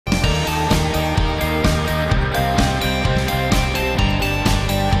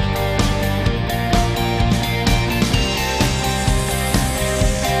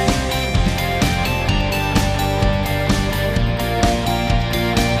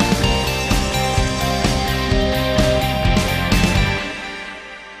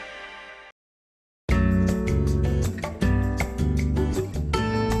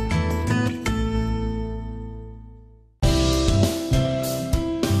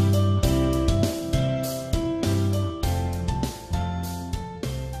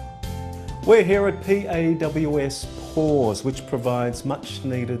We're here at PAWS Paws, which provides much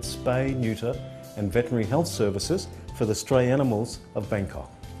needed spay, neuter and veterinary health services for the stray animals of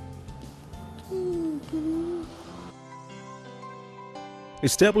Bangkok.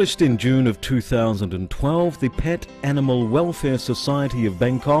 Established in June of 2012, the Pet Animal Welfare Society of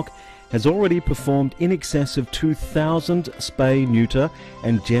Bangkok has already performed in excess of 2,000 spay, neuter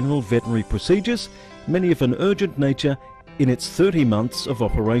and general veterinary procedures, many of an urgent nature, in its 30 months of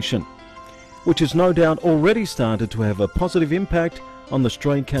operation, which has no doubt already started to have a positive impact on the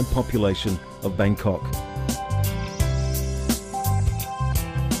stray cat population of Bangkok.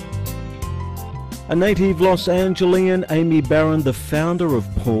 A native Los Angelian, Amy Barron, the founder of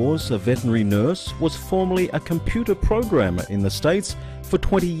Paws, a veterinary nurse, was formerly a computer programmer in the States for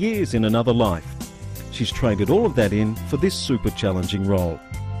 20 years in another life. She's traded all of that in for this super challenging role.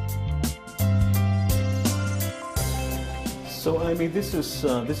 So Amy, this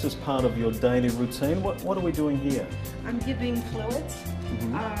is part of your daily routine. What are we doing here? I'm giving fluids.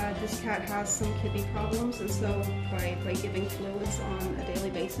 This cat has some kidney problems, and so by giving fluids on a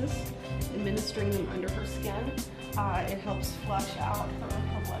daily basis, administering them under her skin, it helps flush out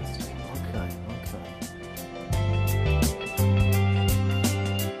her bloodstream. Okay.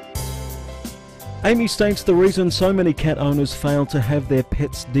 Amy states the reason so many cat owners fail to have their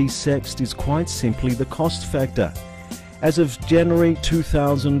pets desexed is quite simply the cost factor. As of January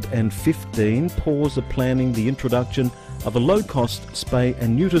 2015, Paws are planning the introduction of a low-cost spay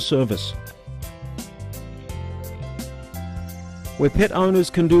and neuter service, where pet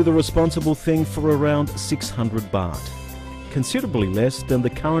owners can do the responsible thing for around 600 baht, considerably less than the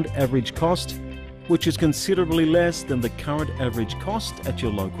current average cost, which is considerably less than the current average cost at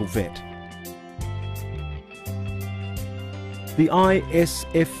your local vet. The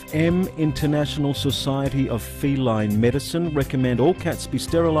ISFM, International Society of Feline Medicine, recommend all cats be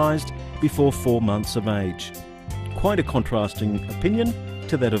sterilised before 4 months of age. Quite a contrasting opinion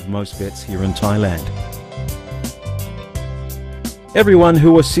to that of most vets here in Thailand. Everyone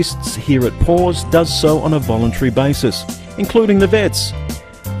who assists here at Paws does so on a voluntary basis, including the vets.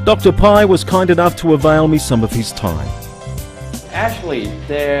 Dr. Pai was kind enough to avail me some of his time. Actually,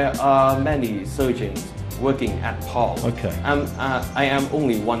 there are many surgeons working at Paws. Okay. I am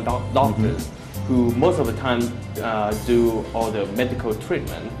only one doctor who most of the time do all the medical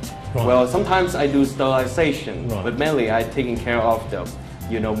treatment. Right. Well, sometimes I do sterilization, right, but mainly I taking care of the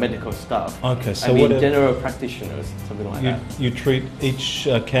medical stuff. Okay, so I mean general practitioners, something like that. You treat each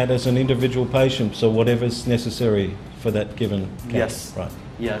cat as an individual patient, so whatever's necessary for that given cat. Yes. Right.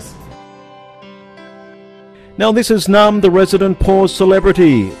 Yes. Now this is Nam, the resident Paws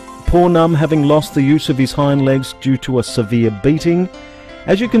celebrity. Poor Nam, having lost the use of his hind legs due to a severe beating,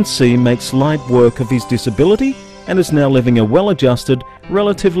 as you can see, makes light work of his disability and is now living a well-adjusted,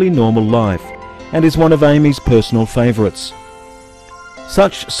 relatively normal life, and is one of Amy's personal favourites.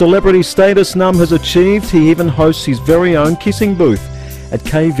 Such celebrity status Nam has achieved, he even hosts his very own kissing booth at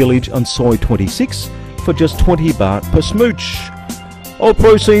K Village on Soi 26 for just 20 baht per smooch. All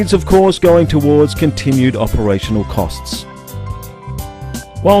proceeds, of course, going towards continued operational costs.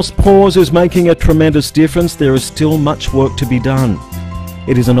 Whilst Paws is making a tremendous difference, there is still much work to be done.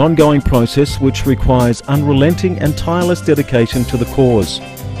 It is an ongoing process which requires unrelenting and tireless dedication to the cause.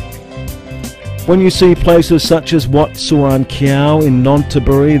 When you see places such as Wat Suan Kiao in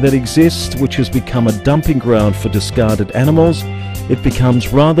Nonthaburi that exist, which has become a dumping ground for discarded animals, it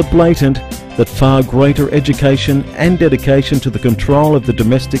becomes rather blatant that far greater education and dedication to the control of the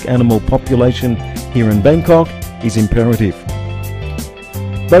domestic animal population here in Bangkok is imperative.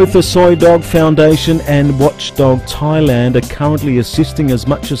 Both the Soy Dog Foundation and Watchdog Thailand are currently assisting as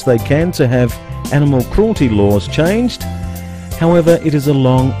much as they can to have animal cruelty laws changed. However, it is a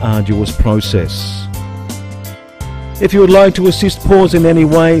long, arduous process. If you would like to assist Paws in any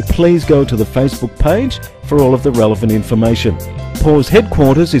way, please go to the Facebook page for all of the relevant information. Paws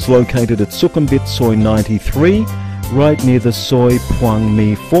headquarters is located at Sukhumvit Soi 93, right near the Soi Phuang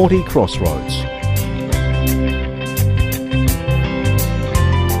Mi 40 crossroads.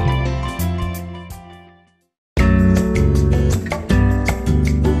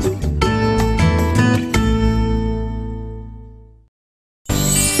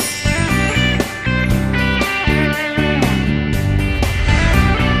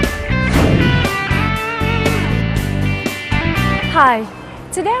 Hi,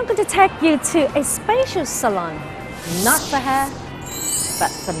 today I'm going to take you to a spacious salon, not for hair, but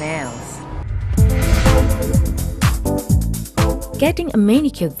for nails. Getting a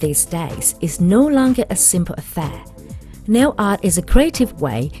manicure these days is no longer a simple affair. Nail art is a creative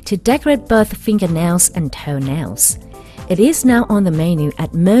way to decorate both fingernails and toenails. It is now on the menu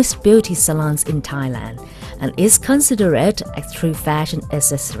at most beauty salons in Thailand and is considered a true fashion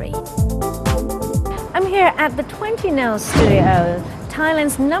accessory. I'm here at the 20 Nail Studio,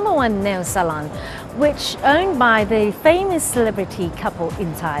 Thailand's #1 nail salon, which owned by the famous celebrity couple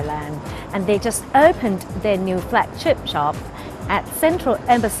in Thailand. And they just opened their new flagship shop at Central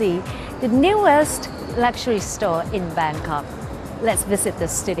Embassy, the newest luxury store in Bangkok. Let's visit the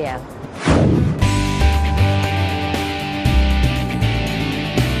studio.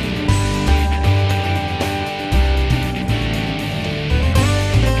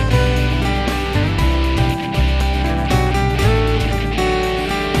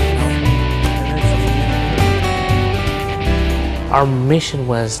 Our mission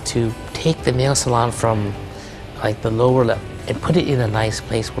was to take the nail salon from like the lower level and put it in a nice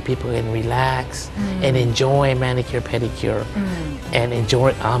place where people can relax and enjoy manicure, pedicure, and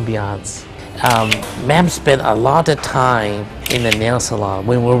enjoy ambiance. Ma'am spent a lot of time in the nail salon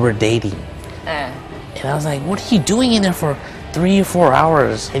when we were dating. And I was like, what are you doing in there for 3 or 4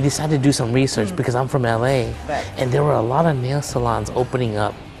 hours? I decided to do some research because I'm from LA. And there were a lot of nail salons opening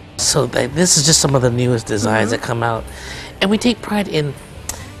up. So this is just some of the newest designs that come out. And we take pride in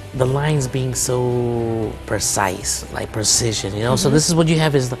the lines being so precise, like precision, you know? So this is what you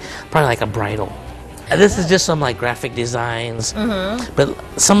have is probably like a bridle. And this is just some like graphic designs. But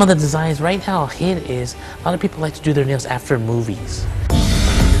some of the designs right now hit is, a lot of people like to do their nails after movies.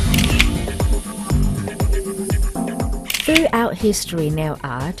 Throughout history, nail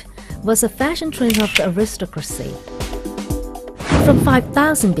art was a fashion trend of the aristocracy. From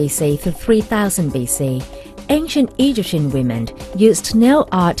 5000 BC to 3000 BC, ancient Egyptian women used nail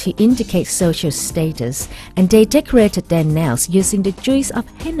art to indicate social status, and they decorated their nails using the juice of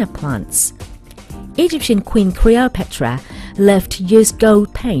henna plants. Egyptian Queen Cleopatra loved to use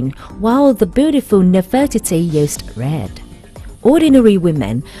gold paint, while the beautiful Nefertiti used red. Ordinary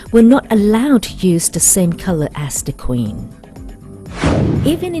women were not allowed to use the same color as the queen.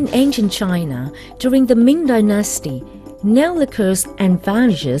 Even in ancient China, during the Ming Dynasty, nail lacquers and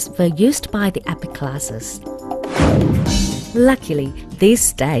varnishes were used by the upper classes. Luckily,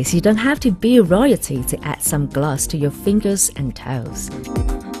 these days you don't have to be royalty to add some gloss to your fingers and toes.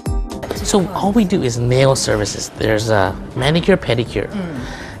 So all we do is nail services. There's a manicure, pedicure,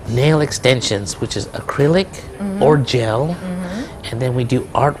 nail extensions, which is acrylic or gel, and then we do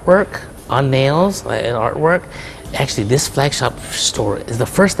artwork on nails and artwork. Actually, this flagship store is the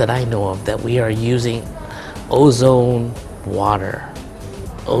first that I know of that we are using ozone water,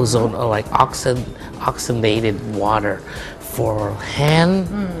 ozone or like oxygenated water for hand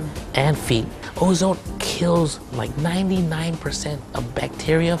and feet. Ozone kills like 99% of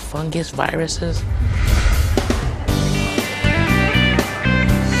bacteria, fungus, viruses.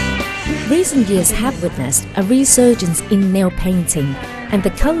 Recent years have witnessed a resurgence in nail painting, and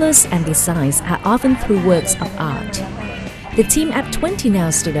the colors and designs are often through works of art. The team at 20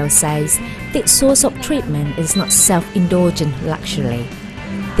 Nail Studio says this source of treatment is not self-indulgent luxury.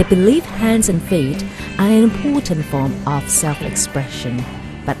 They believe hands and feet are an important form of self-expression,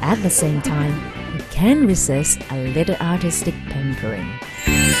 but at the same time, you can't resist a little artistic pampering.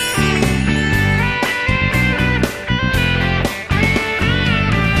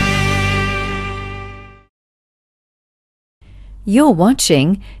 You're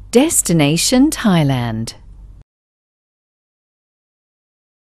watching Destination Thailand.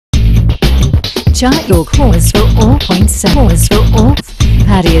 Chart your course for all points. Course for all.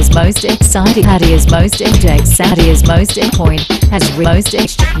 Paddy's most exciting. Paddy's most Paddy's most point has most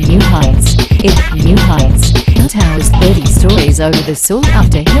new heights. It new heights. Towers 30 stories over the sought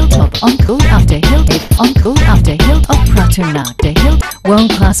after hilltop on cool after hilltop on cool after hilltop Pratum after hill.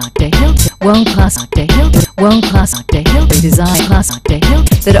 World class after hill. World class after hill. World class after hill. Design class after hill.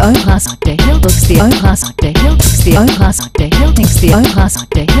 That O class after hill. Looks the O class after hill. Looks the O class after hill. Thinks the O class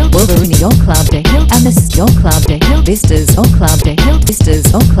after hill. Wolverine your club to hill. And this is your club to hill. Vistas or club to hill.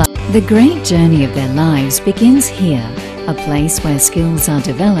 Vistas or club. The great journey of their lives begins here, a place where skills are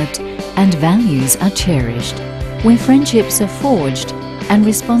developed and values are cherished, where friendships are forged and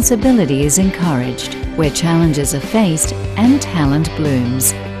responsibility is encouraged, where challenges are faced and talent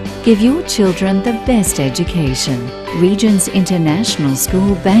blooms. Give your children the best education. Regents International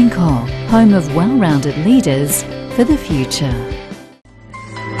School, Bangkok, home of well-rounded leaders for the future.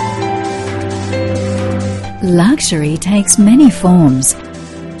 Luxury takes many forms.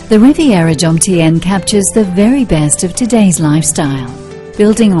 The Riviera Jomtien captures the very best of today's lifestyle.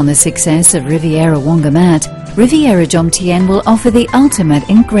 Building on the success of Riviera Wongamat, Riviera Jomtien will offer the ultimate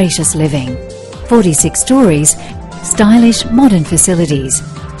in gracious living. 46 stories, stylish modern facilities,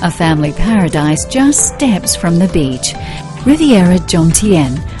 a family paradise just steps from the beach. Riviera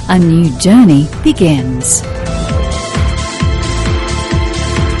Jomtien, a new journey begins.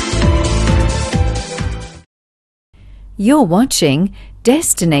 You're watching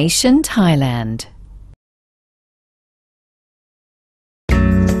Destination Thailand.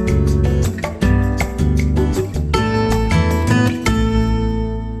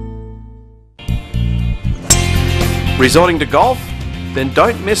 Resorting to golf? Then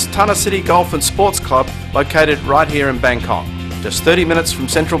don't miss Tanah City Golf and Sports Club, located right here in Bangkok. Just 30 minutes from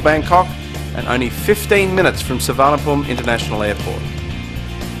central Bangkok and only 15 minutes from Suvarnabhumi International Airport.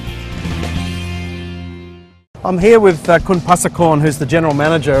 I'm here with Kun Pasakorn, who's the General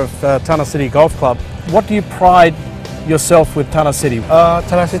Manager of Tanah City Golf Club. What do you pride yourself with Tanah City?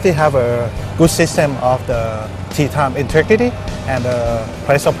 Tanah City have a good system of the tee time integrity and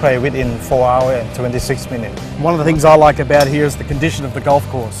place of play within 4 hours and 26 minutes. One of the things I like about here is the condition of the golf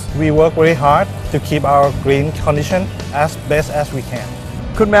course. We work very hard to keep our green condition as best as we can.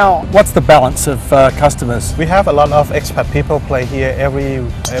 Kun Mao, what's the balance of customers? We have a lot of expat people play here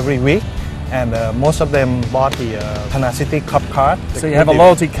every week, and most of them bought the Tanah City Club card. So you have a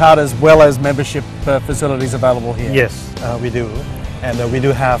loyalty card as well as membership facilities available here? Yes, we do. And we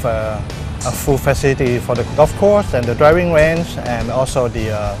do have a full facility for the golf course and the driving range, and also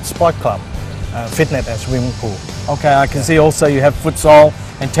the sport club, fitness and swimming pool. Okay, I can see also you have futsal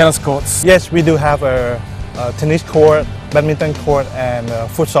and tennis courts. Yes, we do have a tennis court, badminton court, and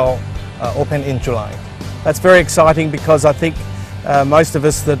futsal open in July. That's very exciting because I think most of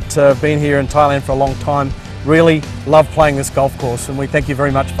us that have been here in Thailand for a long time really love playing this golf course, and we thank you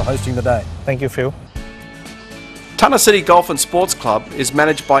very much for hosting the day. Thank you, Phil. Tanah City Golf and Sports Club is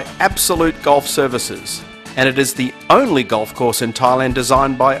managed by Absolute Golf Services, and it is the only golf course in Thailand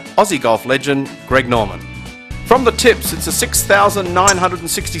designed by Aussie golf legend Greg Norman. From the tips, it's a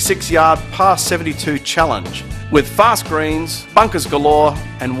 6,966 yard par 72 challenge with fast greens, bunkers galore,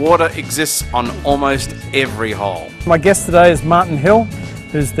 and water exists on almost every hole. My guest today is Martin Hill,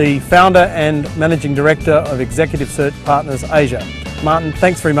 who's the founder and managing director of Executive Search Partners Asia. Martin,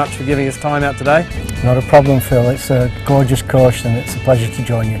 thanks very much for giving us time out today. Not a problem, Phil. It's a gorgeous course and it's a pleasure to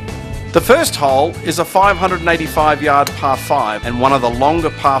join you. The first hole is a 585 yard par 5 and one of the longer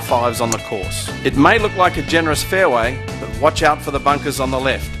par 5s on the course. It may look like a generous fairway, but watch out for the bunkers on the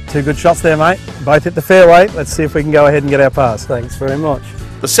left. Two good shots there, mate. Both hit the fairway. Let's see if we can go ahead and get our pars. Thanks very much.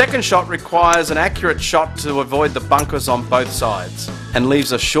 The second shot requires an accurate shot to avoid the bunkers on both sides and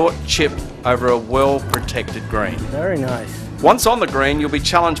leaves a short chip over a well-protected green. Very nice. Once on the green, you'll be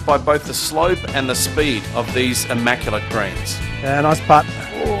challenged by both the slope and the speed of these immaculate greens. Yeah, nice putt.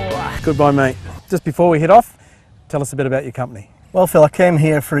 Oh, goodbye, mate. Just before we head off, tell us a bit about your company. Well, Phil, I came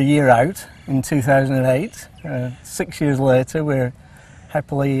here for a year out in 2008. 6 years later, we're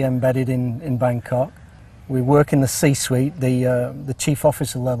happily embedded in Bangkok. We work in the C-suite, the chief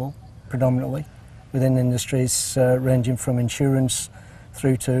officer level, predominantly, within industries ranging from insurance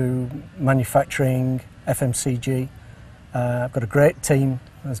through to manufacturing, FMCG. I've got a great team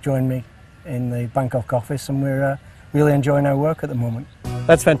that's joined me in the Bangkok office, and we're really enjoying our work at the moment.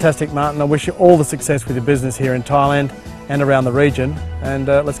 That's fantastic, Martin. I wish you all the success with your business here in Thailand and around the region. And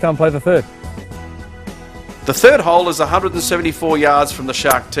let's go and play the third. The third hole is 174 yards from the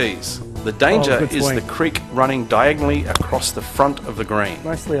Shark Tees. The danger is swing. the creek running diagonally across the front of the green.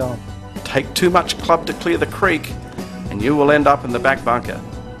 Nicely on. Take too much club to clear the creek and you will end up in the back bunker.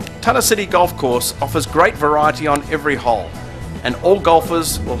 Tanah City Golf Course offers great variety on every hole, and all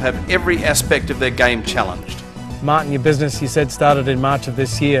golfers will have every aspect of their game challenged. Martin, your business, you said, started in March of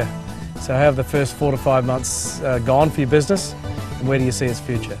this year. So how have the first 4 to 5 months gone for your business, and where do you see its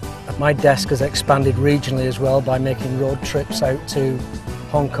future? My desk has expanded regionally as well by making road trips out to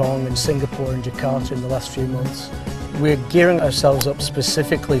Hong Kong and Singapore and Jakarta in the last few months. We're gearing ourselves up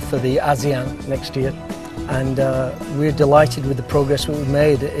specifically for the ASEAN next year, and we're delighted with the progress we've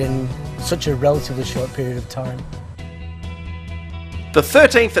made in such a relatively short period of time. The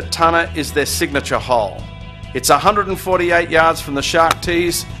 13th at Tanah is their signature hole. It's 148 yards from the Shark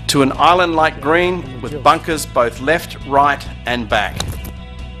Tees to an island-like green with bunkers both left, right and back.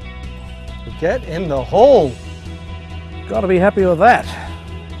 Get in the hole. Got to be happy with that.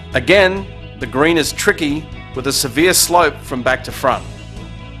 Again, the green is tricky with a severe slope from back to front.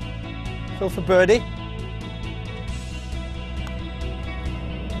 Go for birdie.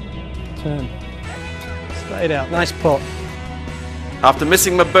 Turn. Straight out. Nice putt. After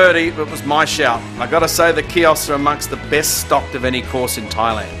missing my birdie, it was my shout. I got to say the kiosks are amongst the best stocked of any course in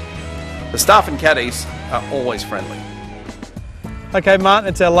Thailand. The staff and caddies are always friendly. Okay, Martin,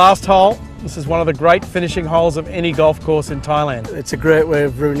 it's our last hole. This is one of the great finishing holes of any golf course in Thailand. It's a great way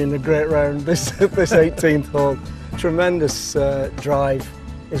of ruining a great round, this 18th hole. Tremendous drive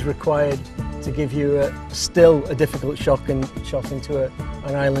is required to give you still a difficult shot into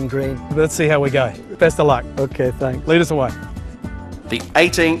an island green. Let's see how we go. Best of luck. Okay, thanks. Lead us away. The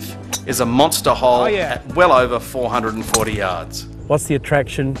 18th is a monster hole at well over 440 yards. What's the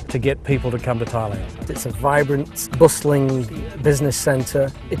attraction to get people to come to Thailand? It's a vibrant, bustling business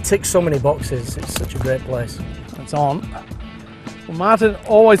centre. It ticks so many boxes. It's such a great place. It's on. Well, Martin,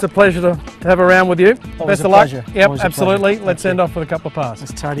 always a pleasure to have a round with you. Always Best of luck. pleasure. Yep, Always a absolutely. pleasure. Let's end off with a couple of passes.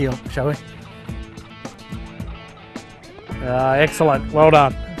 Let's tidy up, shall we? Excellent. Well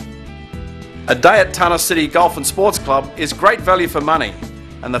done. A day at Tana City Golf and Sports Club is great value for money,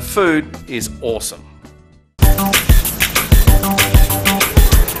 and the food is awesome.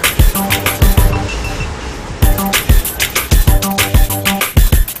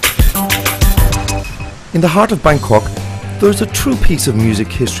 In the heart of Bangkok, there's a true piece of music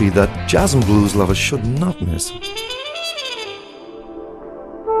history that jazz and blues lovers should not miss.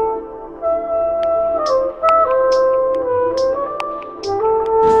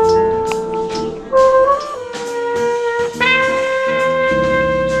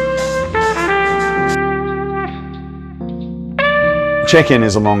 Check-In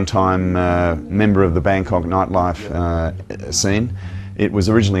is a long-time member of the Bangkok nightlife scene. It was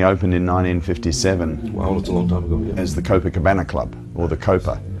originally opened in 1957. Wow, that's a long time ago. Yeah. As the Copacabana Club, or the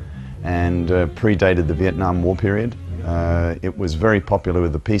Copa, and predated the Vietnam War period. It was very popular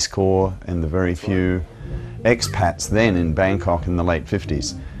with the Peace Corps and the very few expats then in Bangkok in the late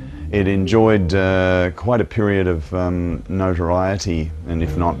 50s. It enjoyed quite a period of notoriety, and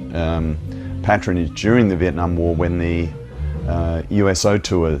if not patronage, during the Vietnam War, when the USO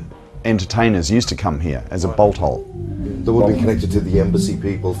tour entertainers used to come here as a bolt hole. That would be connected to the embassy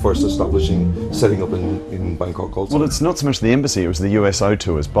people first setting up in Bangkok also. Well, it's not so much the embassy, it was the USO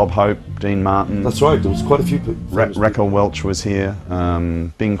tours. Bob Hope, Dean Martin. That's right, there was quite a few people. Raquel Welch was here,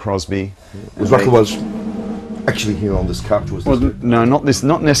 Bing Crosby. Was Raquel Welch actually here on this couch? Was this no, not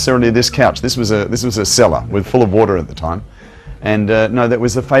necessarily this couch. This was a cellar full of water at the time. And no, that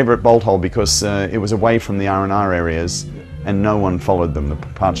was a favourite bolt hole because it was away from the R&R areas and no one followed them. The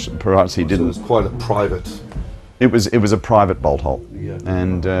paparazzi didn't. So it was quite a private... It was a private bolt hole, yeah.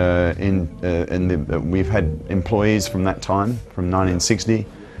 And we've had employees from that time, from 1960,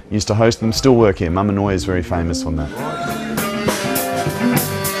 used to host them, still work here. Mama Noi is very famous on that.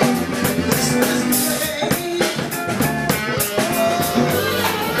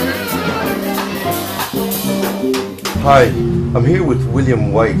 Hi, I'm here with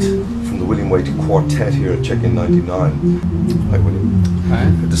William White from the William White Quartet here at Check-In 99. Hi, William. Hi.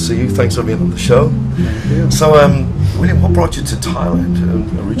 Good to see you. Thanks for being on the show. Thank you. So, William, what brought you to Thailand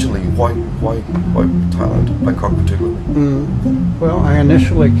originally? Why Thailand, Bangkok particularly? Well, I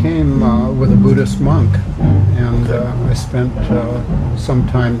initially came with a Buddhist monk, and I spent some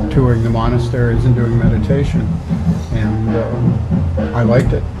time touring the monasteries and doing meditation, and I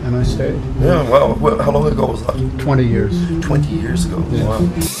liked it, and I stayed. Yeah, wow. Well, how long ago was that? 20 years. 20 years ago, Yeah. Wow.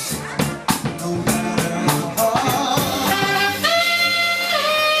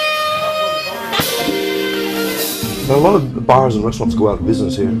 Now, a lot of bars and restaurants go out of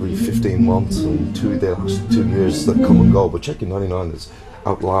business here every 15 months, and the last 2 years that come and go, but Check-In 99 has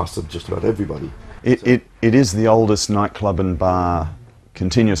outlasted just about everybody. It is the oldest nightclub and bar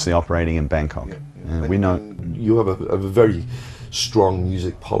continuously operating in Bangkok. Yeah. We know you have a very strong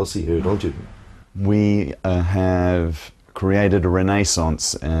music policy here, don't you? We have created a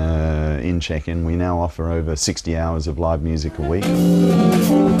renaissance in Check-In. We now offer over 60 hours of live music a week.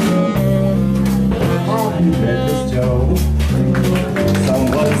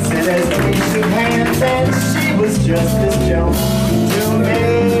 Someone said as we shook hands and she was just Miss Jones to me.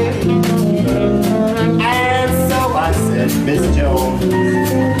 And so I said, Miss Jones,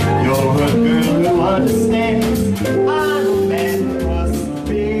 you're a girl who understands. I'm a man who must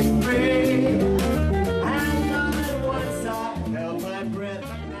be free. And all at once I held my breath,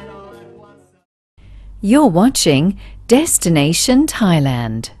 and all at once You're watching Destination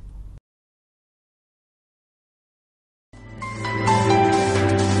Thailand.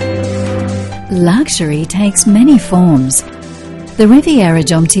 Luxury takes many forms. The Riviera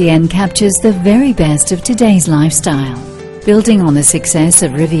Jomtien captures the very best of today's lifestyle. Building on the success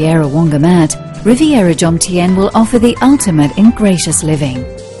of Riviera Wongamat, Riviera Jomtien will offer the ultimate in gracious living.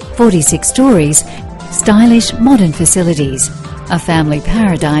 46 stories, stylish modern facilities, a family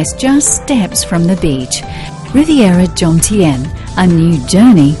paradise just steps from the beach. Riviera Jomtien, a new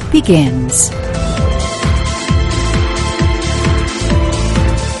journey begins.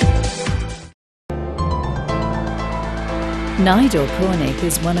 Nigel Cornick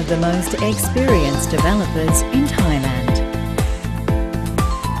is one of the most experienced developers in Thailand.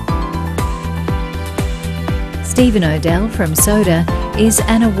 Stephen Odell from Soda is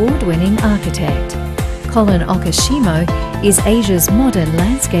an award-winning architect. Colin Okashimo is Asia's modern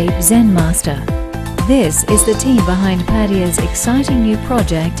landscape Zen master. This is the team behind Padia's exciting new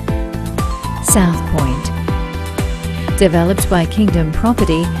project, South Point. Developed by Kingdom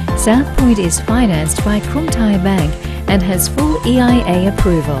Property, South Point is financed by Krum Thai Bank and has full EIA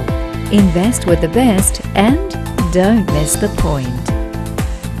approval. Invest with the best and don't miss the point.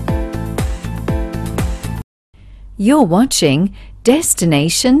 You're watching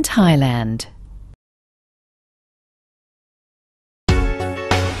Destination Thailand.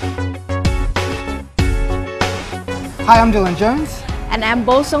 Hi, I'm Dylan Jones. And I'm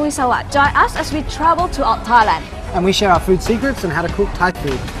Bosong Wisawa. Join us as we travel to Thailand. And we share our food secrets and how to cook Thai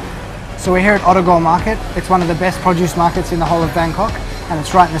food. So we're here at Ottagore Market. It's one of the best produce markets in the whole of Bangkok, and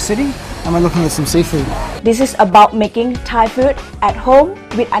it's right in the city, and we're looking at some seafood. This is about making Thai food at home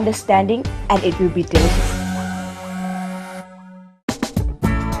with understanding, and it will be delicious.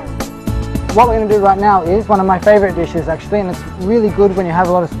 What we're going to do right now is one of my favorite dishes actually, and it's really good when you have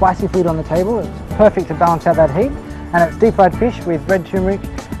a lot of spicy food on the table. It's perfect to balance out that heat, and it's deep fried fish with red turmeric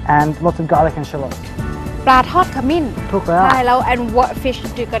and lots of garlic and shallots. ปลาทอดขมิ้น ถูกแล้ว ใช่แล้ว and what fish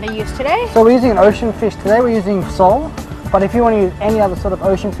do you gonna use today? So we're using an ocean fish today. We're using sole, but if you want to use any other sort of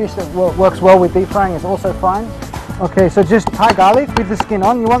ocean fish that works well with deep frying, it's also fine. Okay, so just Thai garlic with the skin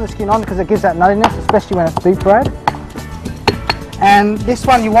on. You want the skin on because it gives that nuttiness, especially when it's deep fried. And this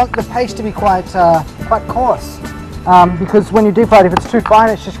one, you want the paste to be quite coarse, because when you deep fry it, if it's too fine,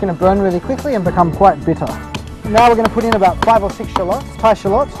 it's just going to burn really quickly and become quite bitter. Now we're going to put in about 5 or 6 shallots, Thai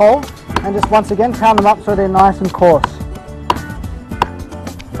shallots, whole, and just once again pound them up so they're nice and coarse.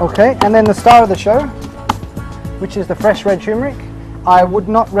 Okay, and then the star of the show, which is the fresh red turmeric. I would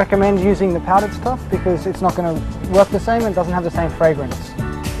not recommend using the powdered stuff because it's not going to work the same and doesn't have the same fragrance.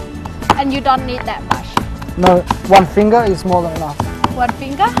 And you don't need that much. No, 1 finger is more than enough. 1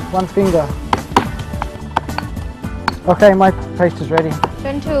 finger? 1 finger. Okay, my paste is ready.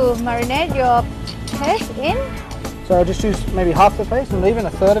 Going to marinate your paste in. So I'll just use maybe half the paste and even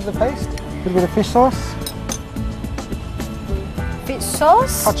a third of the paste. A little bit of fish sauce. Fish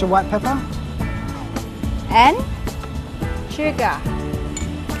sauce. Touch of white pepper. And sugar.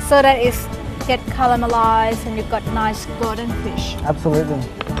 So that it get caramelized and you've got nice golden fish. Absolutely.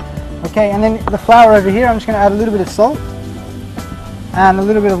 Okay, and then the flour over here, I'm just going to add a little bit of salt and a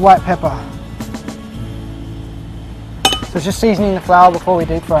little bit of white pepper. So it's just seasoning the flour before we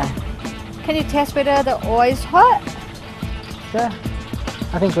deep fry. Can you taste whether the oil is hot? Yeah,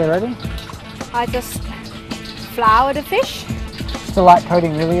 I think we're ready. I just flour the fish. It's a light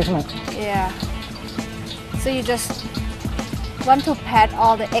coating really, isn't it? Yeah. So you just want to pat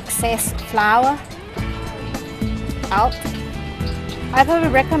all the excess flour out. I probably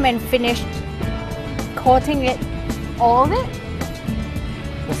recommend finish coating it, all of it.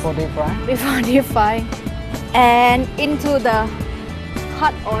 Before deep frying? Before deep frying. And into the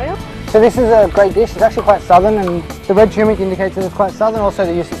hot oil. So this is a great dish. It's actually quite southern, and the red turmeric indicates that it's quite southern. Also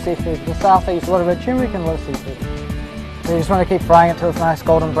the use of seafood. In the south they use a lot of red turmeric and a lot of seafood. So you just want to keep frying it till it's nice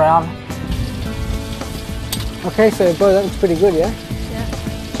golden brown. Okay, so boy, that looks pretty good, yeah? Yeah.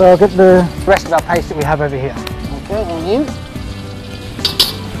 So I'll get the rest of our paste that we have over here. Okay, and you.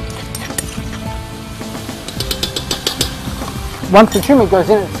 Once the turmeric goes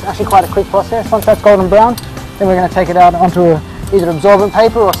in, it's actually quite a quick process. Once that's golden brown, then we're going to take it out onto either absorbent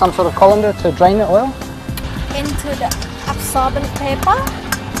paper or some sort of colander to drain the oil. Into the absorbent paper.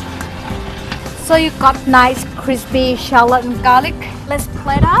 So you got nice crispy shallot and garlic. Let's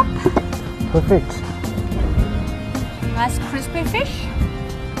plate up. Perfect. Nice crispy fish.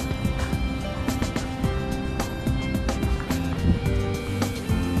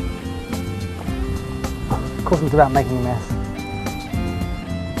 Cooking's about making a mess.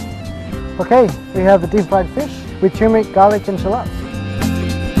 Okay, we have the deep fried fish with turmeric, garlic and shallots.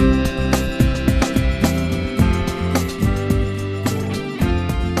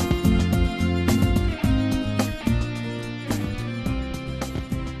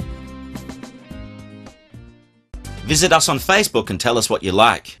 Visit us on Facebook and tell us what you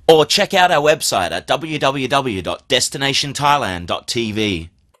like. Or check out our website at www.destinationthailand.tv.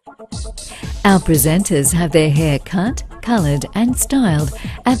 Our presenters have their hair cut, coloured and styled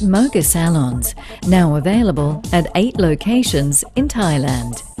at Mocha Salons, now available at 8 locations in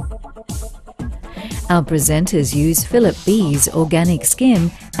Thailand. Our presenters use Philip B's organic skin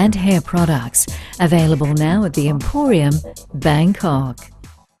and hair products, available now at the Emporium, Bangkok.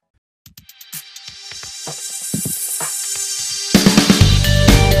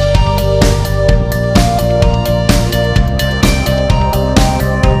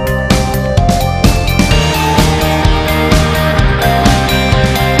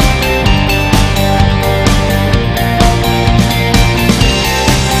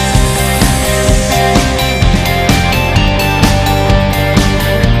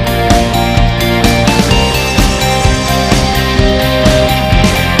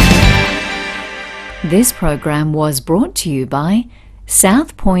 This program was brought to you by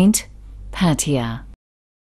South Point Pattaya.